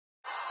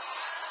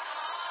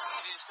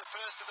is the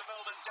first of the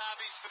Melbourne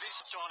derbies for this.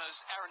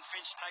 Stoinis, Aaron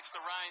Finch takes the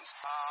reins.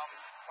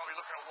 Probably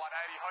looking at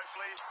 180,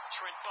 hopefully.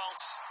 Trent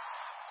bolts.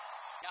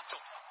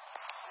 Guttel.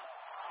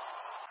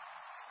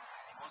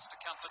 He wants to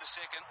come for the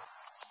second.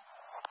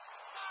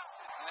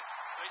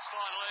 Beats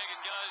fine leg and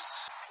goes.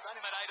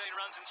 Only made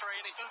 18 runs in 3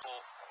 innings.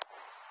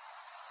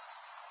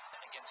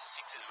 Against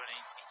the Sixers when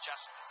he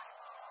just...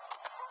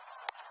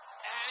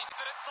 And he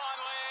did it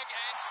fine leg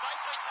and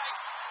safely take.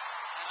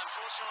 And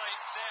unfortunately,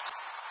 Sam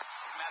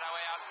Maddo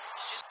out.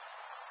 Just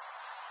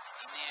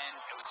in the end,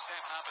 it was Sam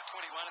Harper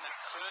 21 in that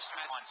first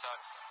match. So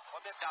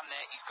what they've done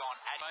there, he's gone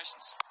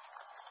Animations.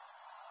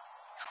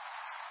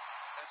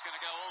 That's going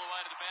to go all the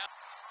way to the bound.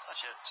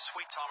 such a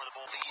sweet time of the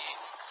ball the year.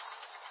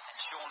 And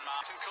Sean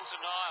Martin.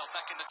 Coulter-Nile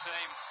back in the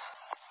team.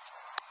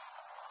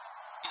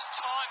 He's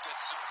timed it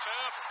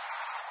superb.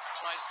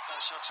 Plays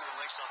those shots through the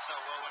leg side so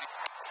well when he...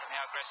 From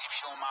how aggressive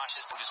Sean Marsh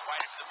has been, just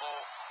waited for the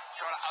ball,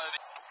 try to over.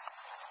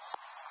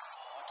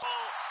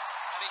 Ball,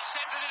 and he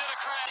sends it into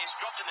the crowd. He's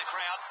dropped in the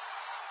crowd.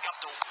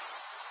 Guptill.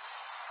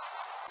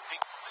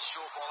 Picked the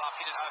short ball up,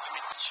 hit it over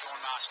mid. Sean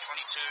Marsh,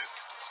 22.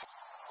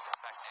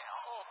 Back now.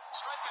 Oh,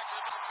 straight back to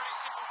the... It's a pretty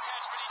simple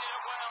catch, but he did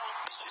it well.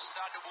 He's just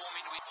started to warm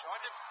into it.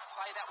 Tried to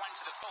play that one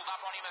to the field,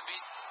 up on him a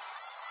bit.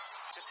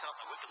 Just cut up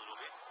the wicket a little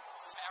bit.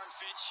 Aaron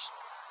Finch.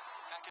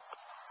 Back at...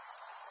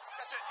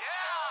 That's it,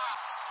 yeah!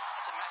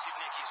 That's a massive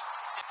nick. He's...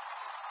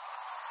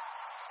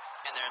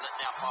 And they're letting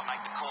the umpire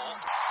make the call.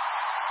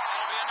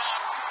 That'll be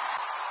enough.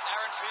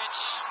 Aaron Finch,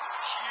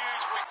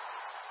 huge wicket.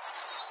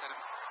 Just had a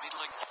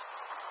middling.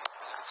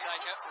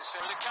 Saker with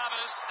the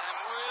covers, and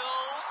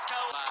will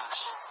go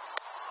Marsh.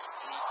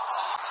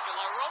 It's going to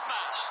low Rob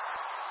Marsh.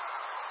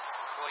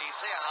 Well, you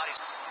see how hard he's...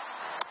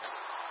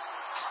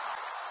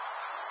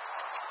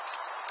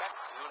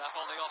 Build up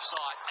on the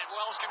offside, and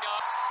Wells can go.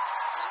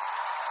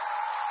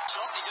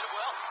 Shot, he did it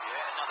well.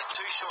 Yeah, another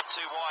too short,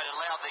 too wide,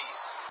 allowed the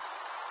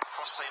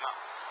cross seam up.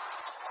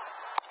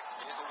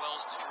 Here's the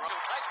Wells to drop.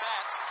 He'll take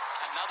that.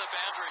 Another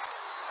boundary.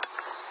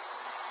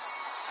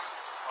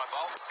 Right,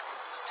 Bolt.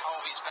 Toe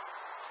of his back.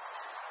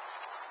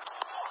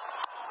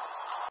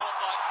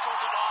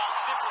 Coulter-Nile,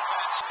 simple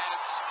catch, and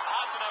it's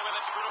hard to know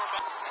whether it's a good or a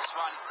bad. This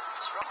one,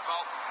 it's Rock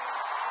Bolt.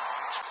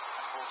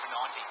 4 for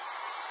 90.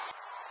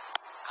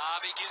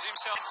 Harvey gives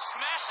himself,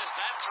 smashes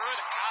that through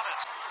the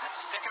covers. That's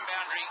the second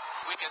boundary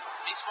wicket.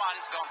 This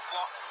one's gone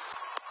flop.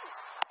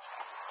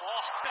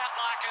 Oh, that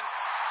Larkin,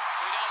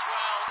 he does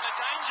well. The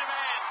danger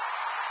man.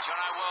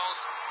 Jono Wells.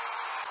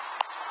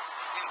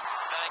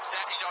 That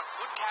exact shot,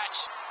 good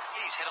catch.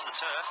 Hit his head on the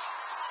turf.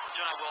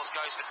 Jono Wells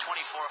goes for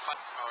 24 off.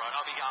 All right,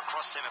 I'll be going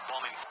cross seam and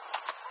bombing.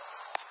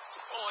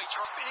 Oh, he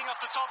tried spinning off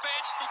the top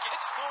edge. He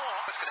gets 4.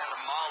 It's going to have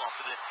a mile off.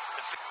 The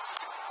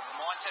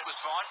mindset was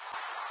fine.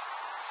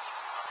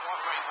 Right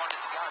where he wanted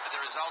to go, but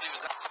the result he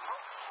was up.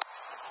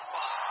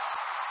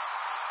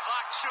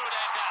 Clark should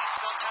and does.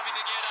 Not coming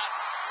together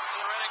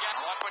for the Renegades.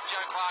 I like what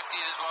Joe Clark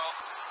did as well.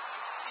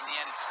 In the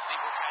end, it's a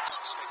simple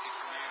catch. Perspective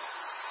from you.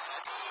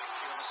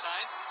 You on the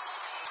same?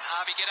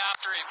 Harvey get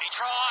after him. He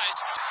tries.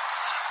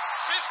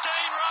 15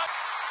 run.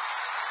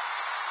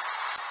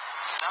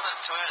 Another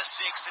Toyota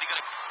 6 that he got.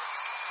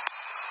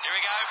 Here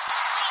we go.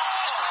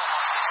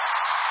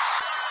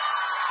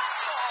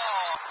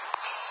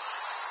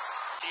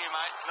 Dear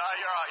mate. No,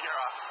 you're right, you're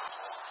right.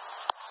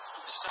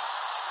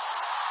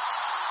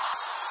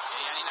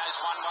 He only knows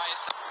one way.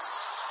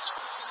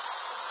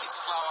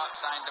 It's slower,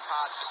 saying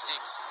departs for 6.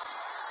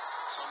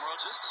 Tom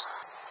Rogers.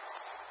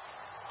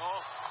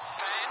 Oh,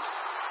 fans.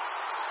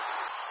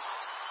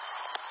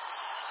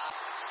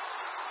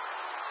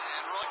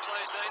 And right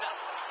pleased either.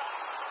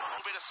 A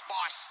little bit of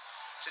spice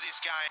to this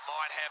game.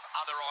 Might have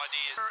other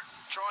ideas.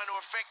 Trying to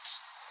affect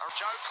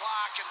Joe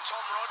Clark and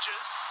Tom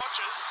Rogers.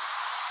 Rogers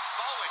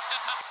bowling.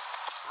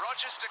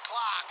 Rogers to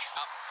Clark.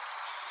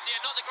 Yeah,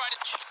 not the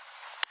greatest.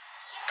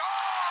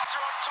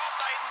 They're on top.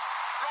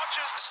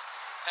 Rogers.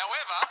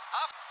 However,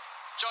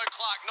 Joe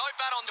Clark, no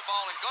bat on the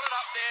bowling. Got it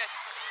up there.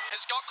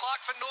 Has got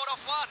Clark for 0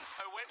 off 1.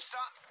 Webster,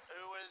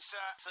 who was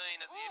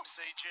seen at the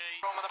MCG.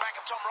 From on the back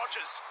of Tom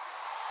Rogers.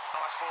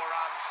 Nice 4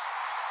 runs.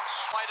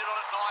 Waited on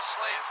it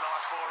nicely. It's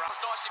nice 4 runs. It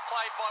was nicely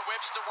played by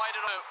Webster.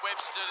 Waited on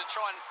Webster to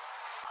try and...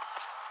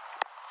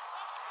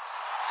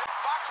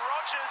 Buck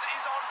Rogers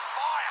is on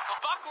fire.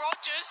 Well, Buck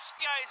Rogers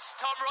against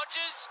Tom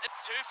Rogers at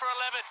 2 for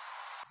 11.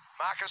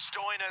 Marcus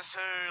Stoinis,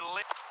 who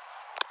lit... on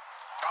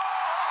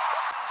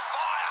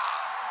fire.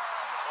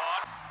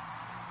 What?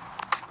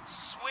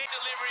 Sweet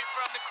delivery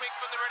from the quick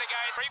from the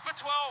Renegades. 3 for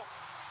 12.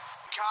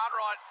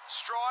 Cartwright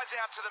strides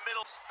out to the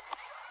middle.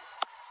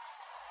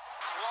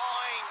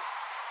 Flying.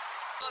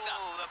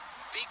 Oh, the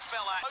big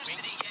fella. Close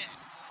did he get?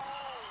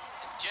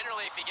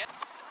 Generally, if you get...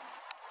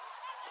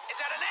 Is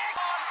that an egg?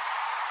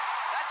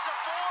 That's a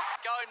 4th.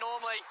 Go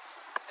normally.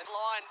 And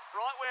line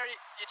right where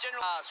you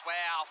generally...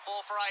 Wow,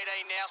 4 for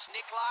 18 now.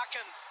 Nic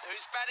Larkin,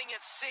 who's batting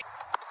at 6.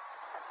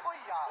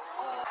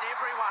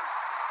 Everyone.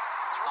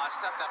 I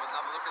stepped up and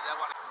have a look at that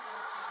one.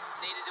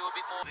 Need to do a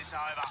bit more. This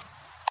over.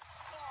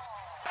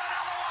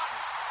 Another one.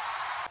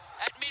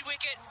 At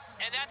mid-wicket,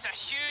 and that's a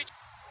huge...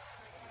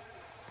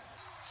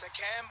 So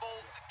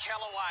Campbell,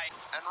 Callaway,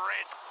 and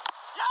Red.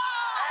 Yeah!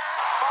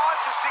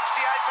 5 for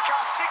 68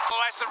 becomes 6.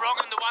 Well, that's the wrong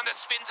one, the one that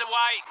spins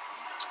away.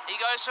 He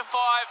goes for 5.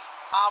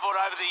 Marvelled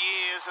over the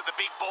years at the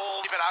big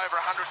ball, even over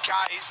 100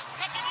 Ks.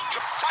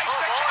 Takes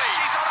the catch,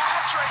 he's on a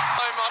hat-trick.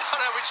 I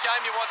don't know which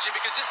game you're watching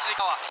because this is a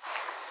colour.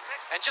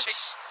 And just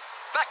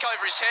back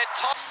over his head,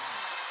 top.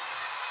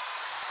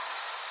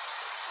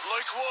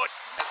 Luke Wood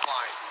has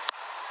played.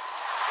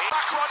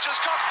 Buck Rogers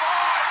got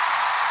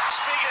 5. His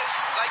figures,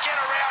 they get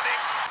around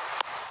him.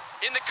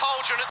 In the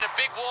cauldron at the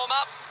big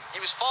warm-up,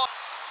 he was 5.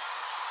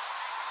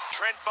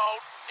 Trent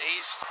Bolt,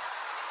 he's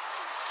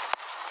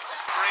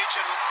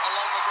region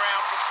along the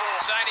ground for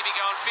 4. Zane be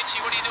going,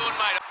 Fitchy, what are you doing,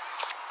 mate?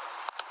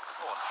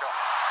 Oh, shot.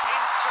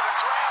 Into the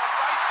ground,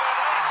 day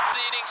 13.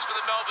 The innings for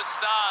the Melbourne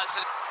Stars.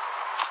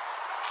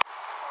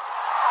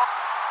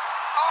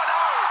 Oh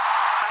no!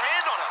 A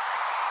hand on him.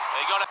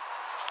 He got it.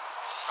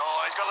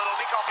 Oh, he's got a little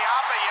nick off the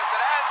upper, yes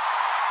it has.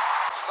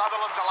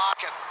 Sutherland to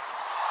Larkin.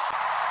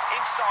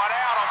 Inside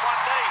out on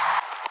one knee.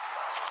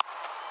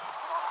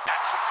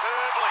 That's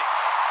superbly.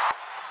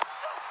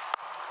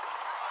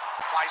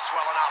 Placed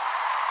well enough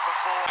for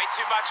 4. Way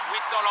too much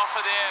width on offer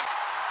there.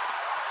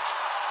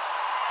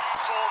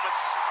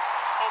 Performance.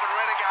 Melbourne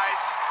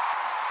Renegades.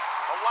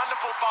 A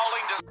wonderful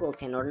bowling. Equal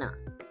 10 or not.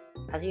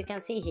 As you can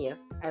see here,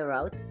 I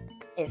wrote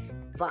if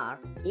var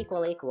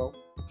equal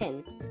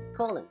 10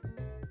 colon.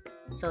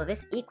 So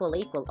this equal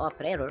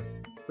operator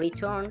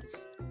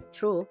returns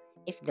true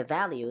if the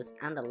values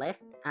on the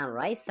left and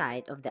right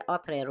side of the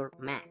operator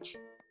match,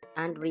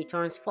 and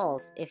returns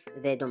false if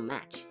they don't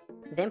match.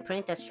 Then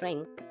print a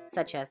string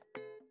such as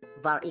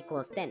var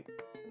equals 10.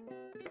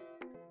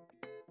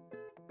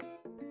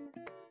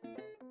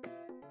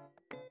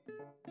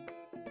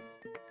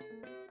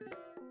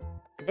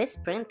 This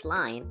print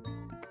line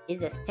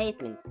is a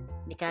statement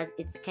because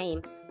it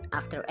came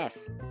after f.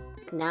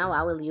 Now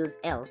I will use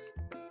else.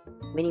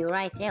 When you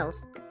write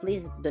else,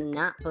 please do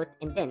not put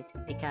indent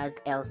because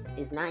else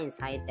is not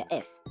inside the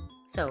f.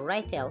 So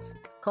write else,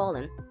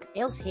 colon,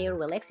 else here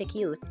will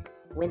execute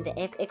when the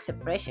if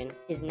expression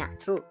is not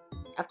true.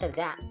 After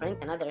that,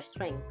 print another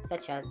string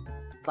such as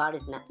var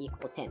is not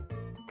equal 10.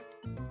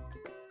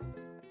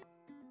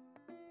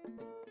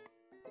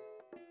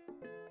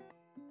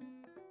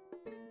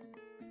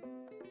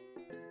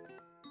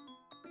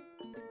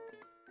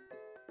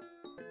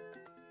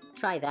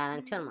 Try that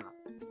and turn them off.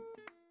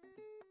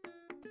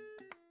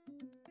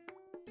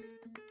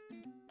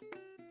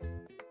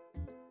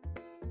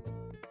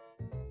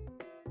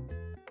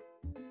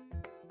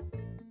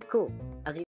 Cool. As you